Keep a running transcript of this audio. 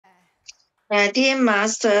Dear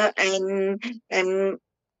Master and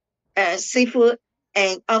Sifu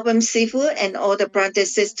and Album Sifu and all the brother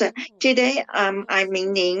sister. Today I'm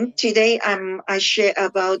Mingling. Today I share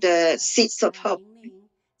about the seeds of hope.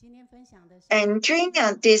 And during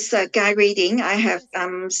this guide reading, I have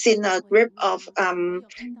seen a group of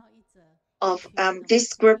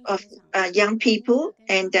this group of young people,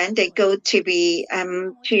 and then they go to be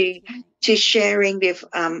to sharing with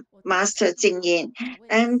Master Jing Yin,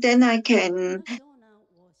 and then I can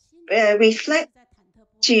reflect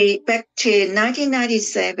to back to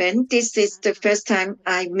 1997. This is the first time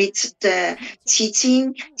I meet the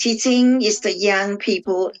Qijing. Qijing is the young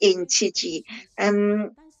people in Qiji.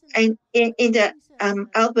 And in the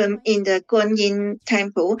album in the Guanyin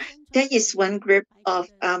Temple, there is one group of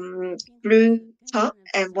blue top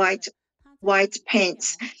and white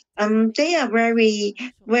pants. They are very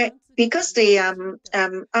because they have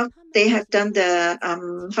done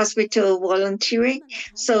the hospital volunteering,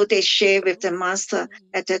 so they share with the master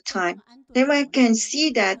at that time. Then I can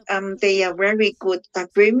see that they are very good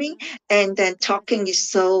at brimming, and then talking is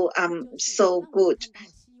so good.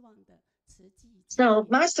 So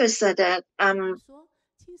master said that um,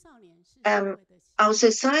 our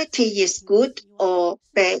society is good or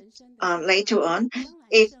bad later on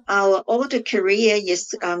if our older career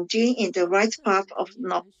is doing in the right path of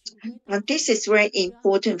not. And this is very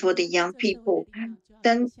important for the young people.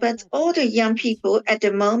 Then, but all the young people at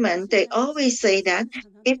the moment, they always say that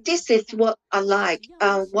if this is what I like,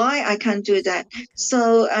 why I can't do that?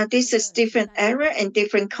 So this is different era and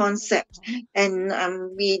different concept. And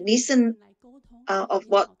we listen of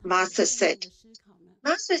what Master said.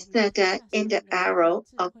 Master said that in the era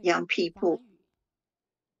of young people,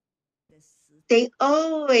 they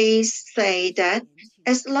always say that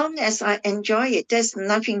as long as I enjoy it, there's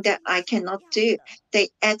nothing that I cannot do. They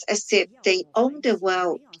act as if they own the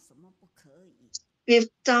world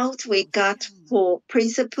without regard for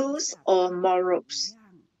principles or morals.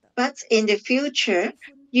 But in the future,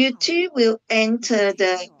 you too will enter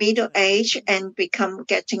the middle age and become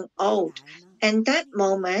getting old. And that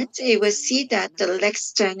moment, you will see that the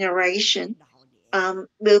next generation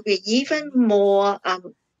will be even more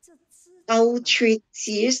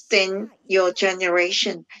outrageous than your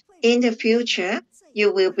generation. In the future,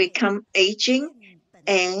 you will become aging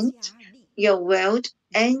and your world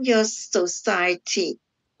and your society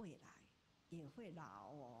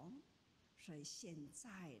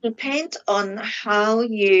depend on how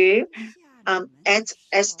you act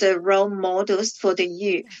as the role models for the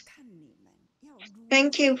youth.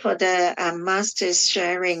 Thank you for the master's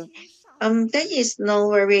sharing. There is no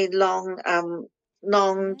very long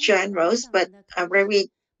generals, but very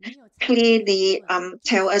clearly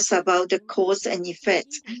tell us about the cause and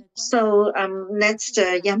effect. So let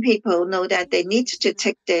the young people know that they need to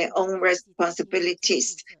take their own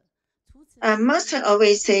responsibilities. Master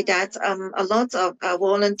always say that a lot of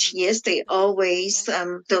volunteers they always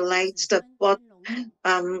donate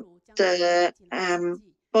um, the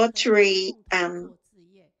pottery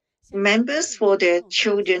members for their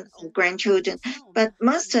children or grandchildren, but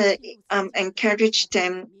Master encourage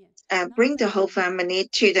them bring the whole family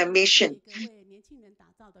to the mission.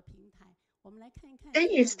 That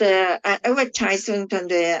is the advertisement on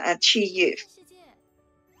the Chi Youth.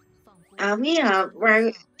 We are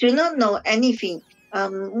very, do not know anything.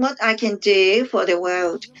 What I can do for the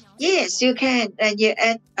world? Yes, you can.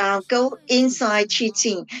 And go inside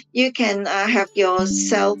cheating. You can have your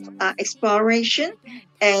self exploration,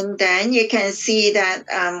 and then you can see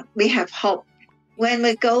that we have hope. When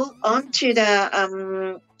we go on to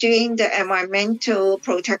the doing the environmental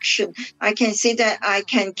protection, I can see that I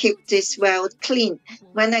can keep this world clean.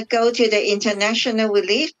 When I go to the international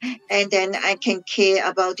relief, and then I can care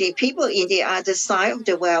about the people in the other side of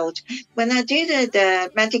the world. When I do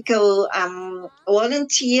the medical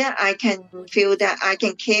volunteer, I can feel that I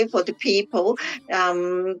can care for the people.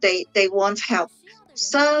 They want help.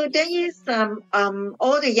 So there is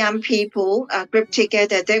all the young people grouped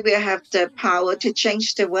together. They will have the power to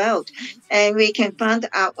change the world, and we can find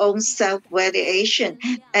our own self valuation,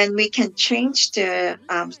 and we can change the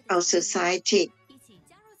our society.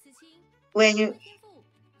 When you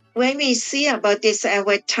when we see about this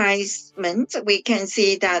advertisement, we can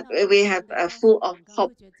see that we have full of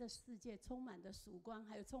hope.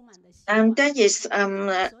 That is,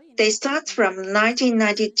 they start from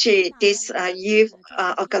 1992. This youth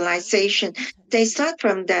organization. They start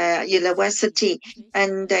from the university,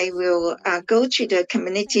 and they will go to the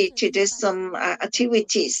community to do some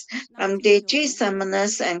activities. They do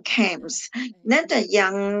seminars and camps. Let the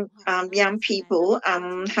young people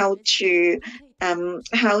how to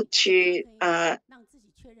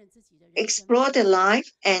explore the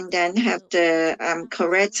life and then have the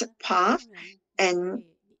correct path. And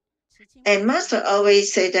master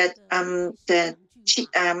always say that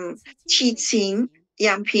teaching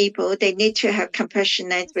young people, they need to have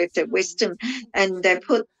compassionate with the wisdom, and they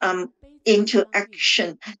put into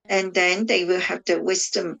action, and then they will have the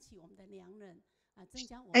wisdom.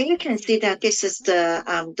 And you can see that this is the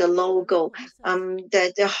logo,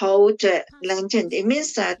 the whole the lantern. It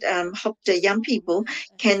means that hope the young people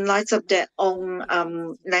can light up their own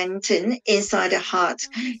lantern inside the heart,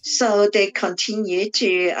 so they continue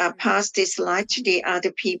to pass this light to the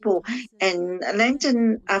other people, and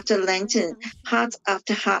lantern after lantern, heart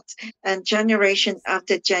after heart, and generation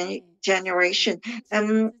after generation.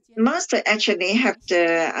 Master actually have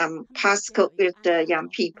the passcode with the young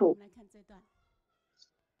people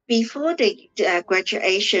before the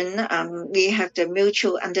graduation, we have the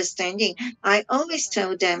mutual understanding. I always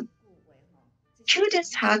tell them,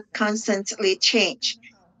 children's heart constantly change.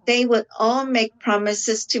 They would all make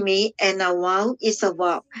promises to me, and a vow is a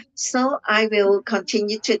vow. So I will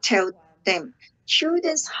continue to tell them,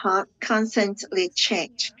 children's heart constantly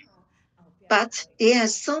change. But there are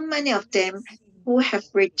so many of them who have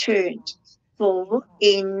returned for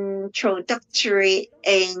introductory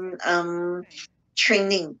and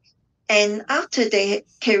training. And after their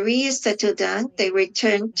career settled down, they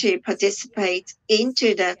return to participate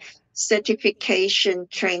into the certification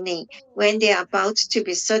training. When they are about to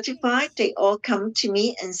be certified, they all come to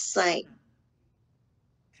me and say,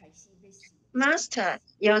 Master,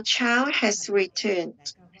 your child has returned.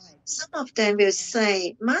 Some of them will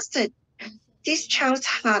say, Master, this child's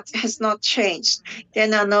heart has not changed.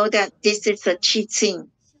 Then I know that this is a cheating.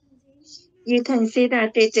 You can see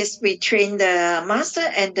that this is between the master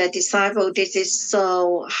and the disciple. This is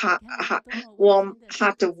so warm,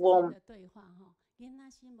 heart warm.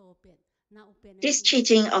 This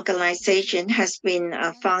teaching organization has been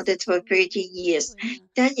founded for 30 years.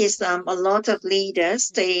 There is a lot of leaders.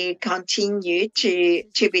 They continue to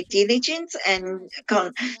be diligent and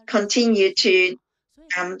continue to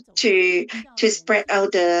spread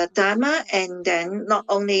out the Dharma, and then not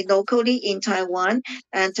only locally in Taiwan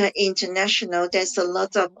and international. There's a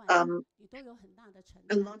lot of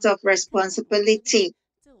responsibility.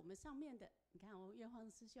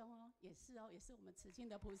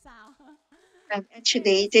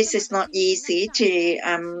 Actually, this is not easy to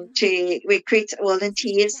recruit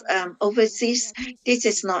volunteers overseas. This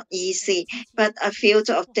is not easy, but a few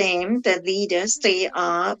of them, the leaders, they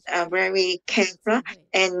are very careful,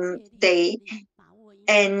 and they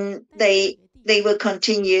will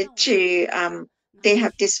continue to they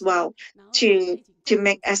have this vow to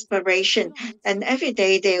make aspiration, and every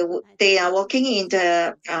day they are walking in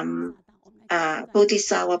the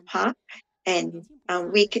Bodhisattva path, and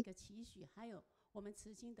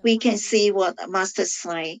we can see what Master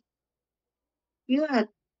say. You are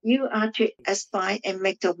you are to aspire and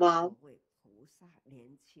make the vow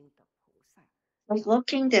of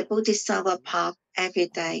walking the Bodhisattva path every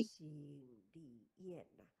day.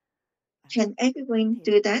 Can everyone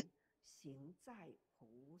do that?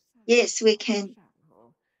 Yes, we can.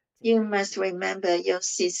 You must remember your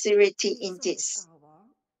sincerity in this.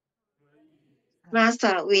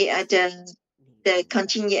 Master, we are the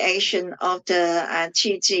continuation of the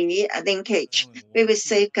Qi linkage. We will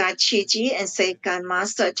safeguard Qi and safeguard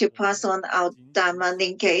Master to pass on our Dharma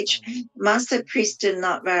linkage. Master, please do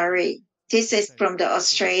not worry. This is from the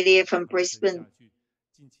Australia, from Brisbane.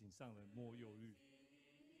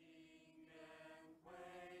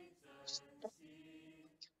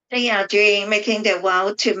 They are making their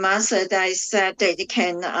vow to Master. They said they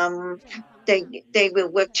can they will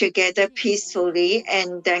work together peacefully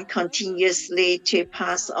and then continuously to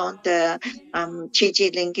pass on the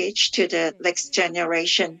Qi linkage to the next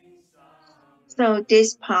generation. So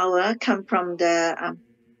this power come from the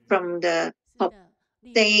top.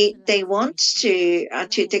 They want to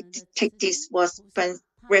take this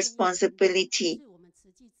responsibility.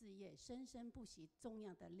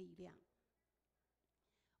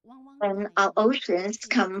 And our oceans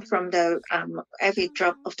come from the every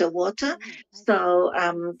drop of the water. So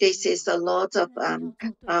this is a lot of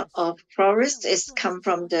forest is come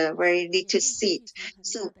from the very little seed.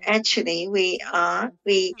 So actually, we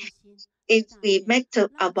if we make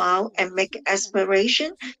a vow and make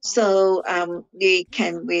aspiration, so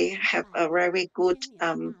we have a very good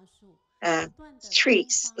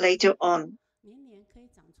trees later on.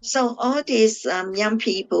 So all these young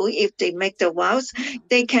people, if they make the vows,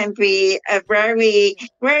 they can be a very,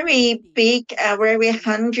 very big, very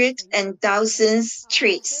hundreds and thousands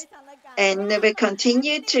trees, and they will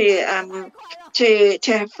continue to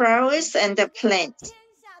have flowers and the plants.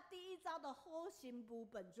 心不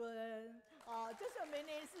本尊哦，这是明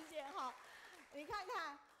灵事件哈。你看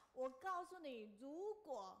看，我告诉你，如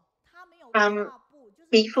果他没有 Um, 跨步，就是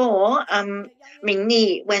before 没有邀约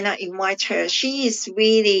Mingli, when I invite her, she is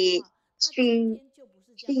really she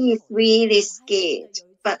she is really scared.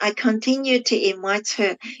 But I continue to invite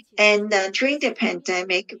her. And during the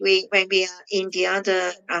pandemic, when we are in the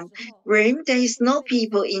other room, there is no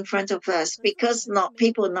people in front of us because not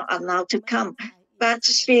people not allowed to come. But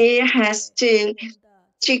she has to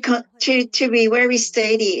be very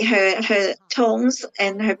steady. Her tones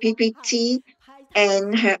and her PPT 拍他的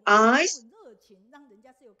and 笑 her 容，然后 eyes. 很热情，让人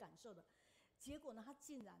家是有感受的。结果呢，他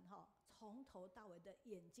竟然从头到尾的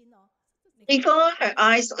眼睛Before her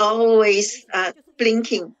eyes always 就是一直这样。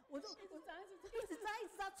blinking. 一直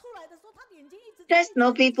在出来的时候，他眼睛一直在 There's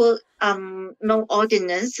no people, no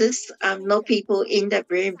ordinances, no people in the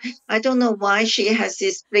room. I don't know why she has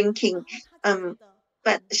this blinking,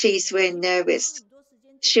 but she's very nervous.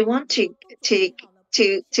 She wants to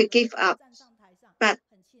to give up, but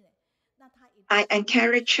I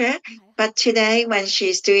encourage her. But today, when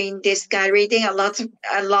she's doing this guy reading, a lot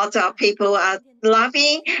of people are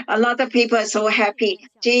laughing. A lot of people are so happy.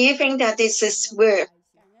 Do you think that this is worth?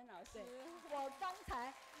 我刚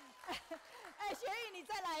才，哎，学玉你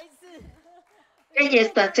再来一次。这也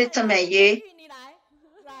是这次美玉。你来，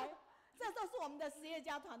这都是我们的实业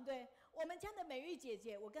家团队。我们家的美玉姐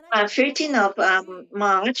姐，我跟她讲。13th of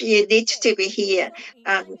March, you need to be here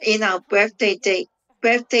in our birthday day.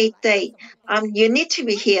 You need to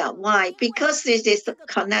be here. Why? Because this is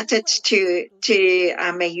connected to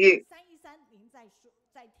美玉。313您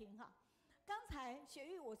在听哈。刚才雪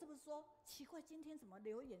玉，我是不是说奇怪，今天怎么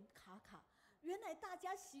留言卡卡？原来大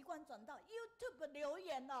家习惯转到 YouTube 留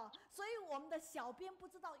言了，所以我们的小编不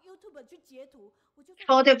知道 YouTube 去截图。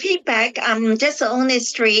For the feedback, just only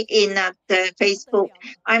 3 in the Facebook.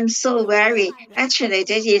 I'm so worried. Actually,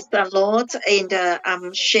 there is a lot in the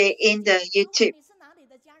share in the YouTube. 你是哪里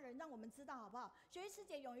的家人，让我们知道好不好？学玉师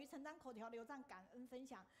姐勇于承担口条留赞感恩分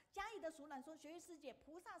享。嘉义的熟懒说，学玉师姐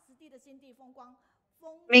菩萨实地的心地风光。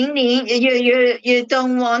Mingling, you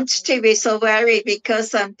don't want to be so worried because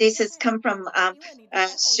this has come from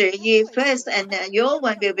you first, and your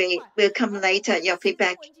one will come later. Your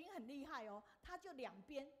feedback.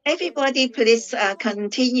 Everybody, please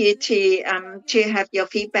continue to have your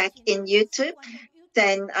feedback in YouTube.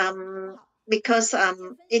 Then because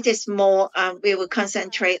it is more, we will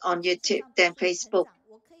concentrate on YouTube than Facebook.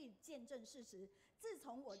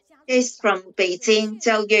 This is from Beijing,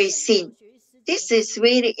 Zhao Yuxin. This is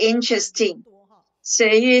really interesting.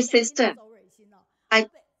 学玉 sister, I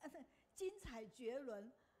精彩绝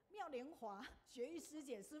伦，妙莲华，学玉师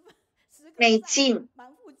姐是美静，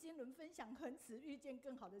满腹经纶分享，恒此遇见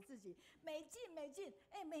更好的自己。美静，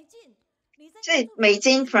哎，美静，你在美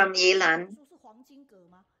静 from 宜兰，是黄金格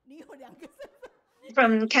吗？你有2个身份。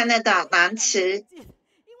from Canada 南池。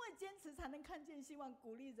因为坚持才能看见希望，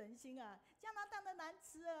鼓励人心啊！加拿大的南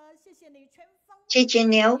池儿，谢谢你全方位。Gigi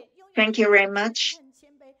Neil, thank you very much. 很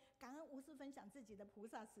谦卑，感恩无私分享自己的菩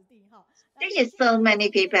萨实地哈。There is so many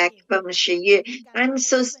feedback from Shiyu. I'm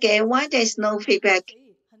so scared. Why there's no feedback?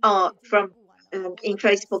 From in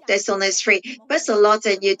Facebook, there's only 3, but a lot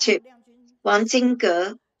on YouTube. 王金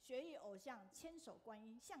阁.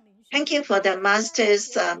 Thank you for the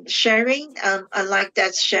masters sharing. I like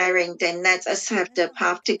that sharing. Then let us have the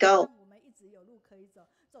path to go.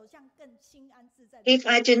 If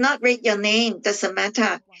I do not read your name, doesn't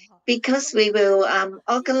matter, because we will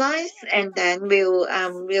organize and then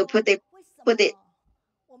we'll put it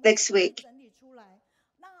next week.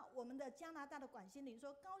 那我们的加拿大的管心理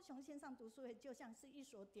说，高雄线上读书会就像是一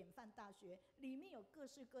所典范大学，里面有各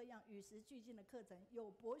式各样与时俱进的课程，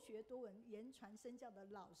有博学多闻、言传身教的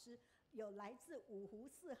老师，有来自五湖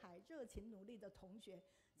四海热情努力的同学。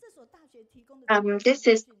这所大学提供的 this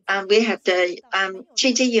is we have the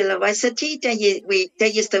Gigi University. There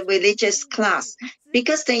is the religious class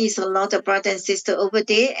because there is a lot of brother and sister over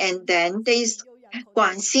there, and then there is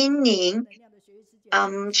Guan Xinning.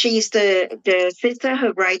 She is the sister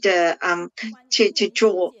who write to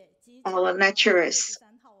draw our lecturers.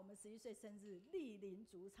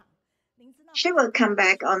 She will come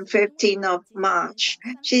back on 15th of March.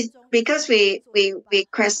 Because we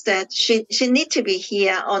requested she need to be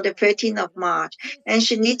here on the 13th of March, and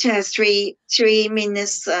she need to have 3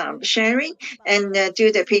 minutes sharing and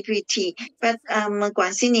do the PPT. But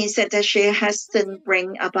Guan Xinyi said that she hasn't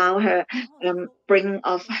bring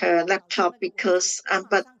off her laptop because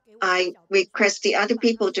but I request the other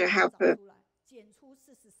people to help her.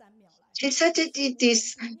 She said that it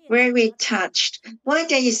is very touched. Why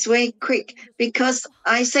that is very quick? Because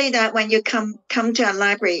I say that when you come to a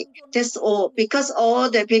library, that's all. Because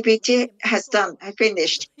all the PPT has done, I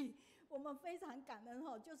finished. 我们非常感恩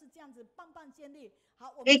哈，就是这样子棒棒建立。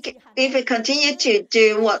好，我们 We 一起喊 if we continue to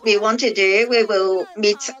do what we want to do, we will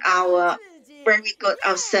meet our very good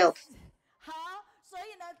ourselves. 好，所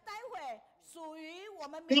以呢，待会属于我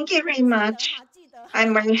们 Thank you 明 very 天的 much. 哈，记得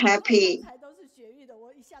I'm very 刚 happy 才都是雪域的，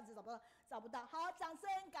我一下子找不到。好，掌声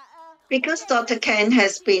感恩。 because OK， Dr. Ken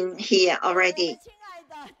has been here 我们 already. 亲爱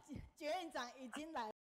的决院长已经来。